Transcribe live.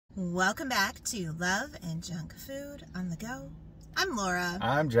Welcome back to Love and Junk Food on the Go. I'm Laura.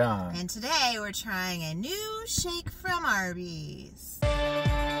 I'm John. And today we're trying a new shake from Arby's.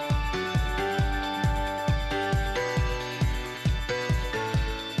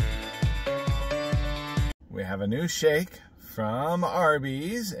 We have a new shake from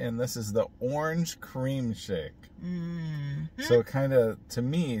Arby's, and this is the Orange Cream Shake. So it kind of, to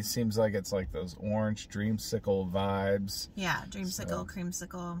me, seems like it's like those orange dreamsicle vibes. Yeah, dreamsicle,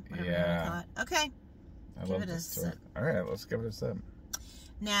 creamsicle, whatever you yeah. want to call it. Okay, give it a sip. All right, let's give it a sip.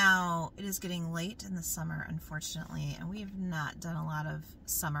 Now, it is getting late in the summer, unfortunately, and we've not done a lot of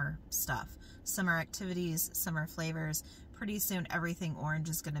summer stuff. Summer activities, summer flavors. Pretty soon, everything orange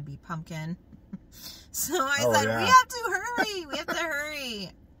is going to be pumpkin. So I thought, we have to hurry. We have to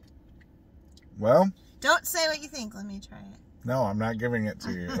hurry. Well, don't say what you think. Let me try it. No, I'm not giving it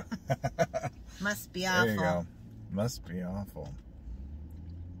to you. Must be awful. There you go. Must be awful.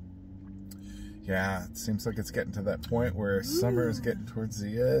 Yeah, it seems like it's getting to that point where summer is getting towards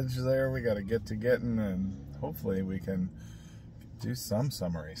the edge there. We got to get to getting, and hopefully we can do some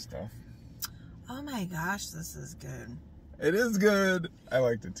summery stuff. Oh my gosh, this is good. It is good. I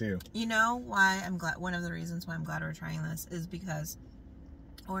liked it too. You know why I'm glad? One of the reasons why I'm glad we're trying this is because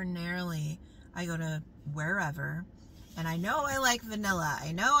ordinarily I go to wherever and I know I like vanilla.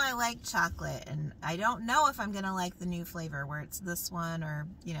 I know I like chocolate, and I don't know if I'm going to like the new flavor where it's this one or,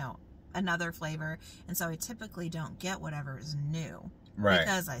 you know, another flavor. And so I typically don't get whatever is new. Right.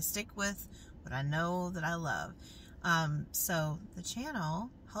 Because I stick with what I know that I love. So the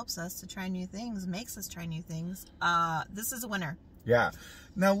channel helps us to try new things, makes us try new things. This is a winner. Yeah.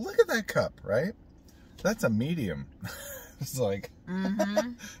 Now look at that cup, right? That's a medium. It's like,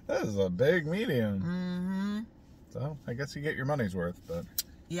 that is a big medium. So I guess you get your money's worth, but.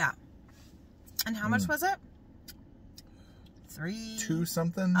 Yeah. And how much was it? $2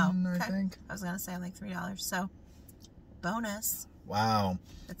 something, I think. I was going to say like $3. So bonus. Wow.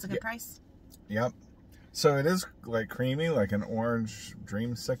 That's a good price. Yep. So it is like creamy, like an orange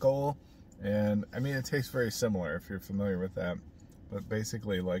dreamsicle. And I mean, it tastes very similar if you're familiar with that. But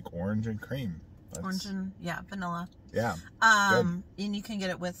basically like orange and cream. Orange and, yeah, vanilla. Yeah. And you can get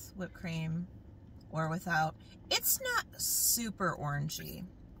it with whipped cream or without. It's not super orangey.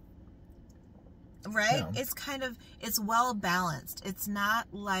 Right? No. It's kind of, it's well balanced. It's not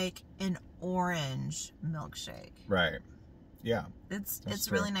like an orange milkshake. Right. Yeah.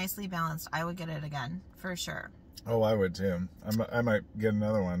 It's really nicely balanced. I would get it again, for sure. Oh, I would too. I might get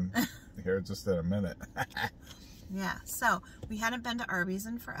another one here just in a minute. Yeah, so we hadn't been to Arby's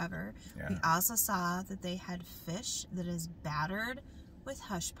in forever. Yeah. We also saw that they had fish that is battered with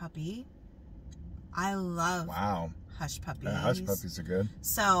hush puppy. I love hush puppies. Yeah, hush puppies are good.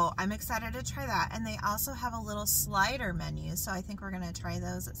 So I'm excited to try that. And they also have a little slider menu, so I think we're going to try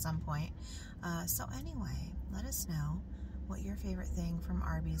those at some point. So anyway, let us know what your favorite thing from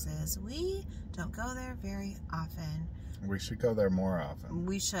Arby's is. We don't go there very often. We should go there more often.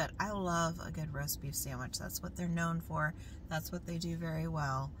 We should. I love a good roast beef sandwich. That's what they're known for. That's what they do very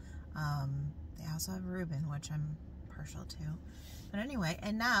well. They also have Reuben, which I'm partial to. But anyway,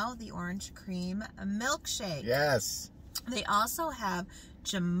 and now the orange cream milkshake. Yes. They also have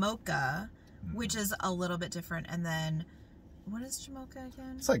Jamocha, which is a little bit different. And then, what is Jamocha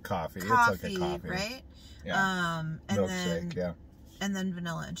again? It's like coffee. Coffee, it's like a coffee, right? Yeah. And milkshake, yeah. And then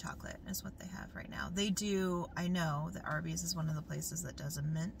vanilla and chocolate is what they have right now. They do, I know that Arby's is one of the places that does a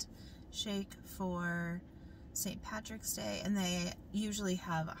mint shake for St. Patrick's Day, and they usually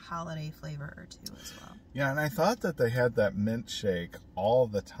have a holiday flavor or two as well. Yeah, and I thought that they had that mint shake all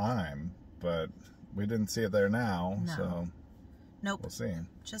the time, but we didn't see it there now, so nope. We'll see.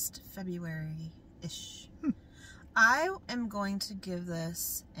 Just February-ish. I am going to give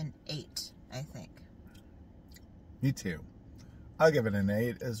this an 8, I think. Me too. I'll give it an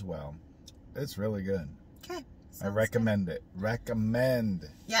 8 as well. It's really good. Okay. I recommend it. Recommend.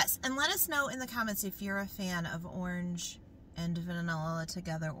 Yes, and let us know in the comments if you're a fan of orange and vanilla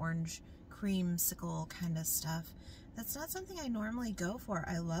together, orange creamsicle kind of stuff. That's not something I normally go for.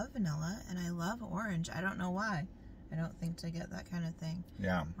 I love vanilla and I love orange. I don't know why. I don't think to get that kind of thing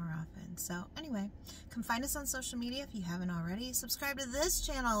more often. So anyway, come find us on social media if you haven't already. Subscribe to this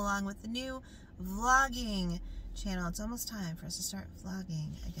channel along with the new vlogging channel. It's almost time for us to start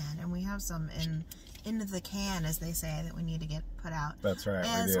vlogging again, and we have some in the can, as they say, that we need to get put out. That's right.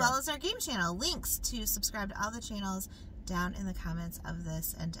 As well as our game channel. Links to subscribe to all the channels down in the comments of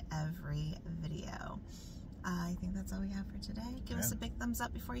this and to every video. I think that's all we have for today. Give us a big thumbs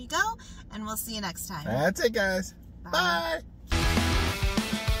up before you go, and we'll see you next time. That's it, guys. Bye.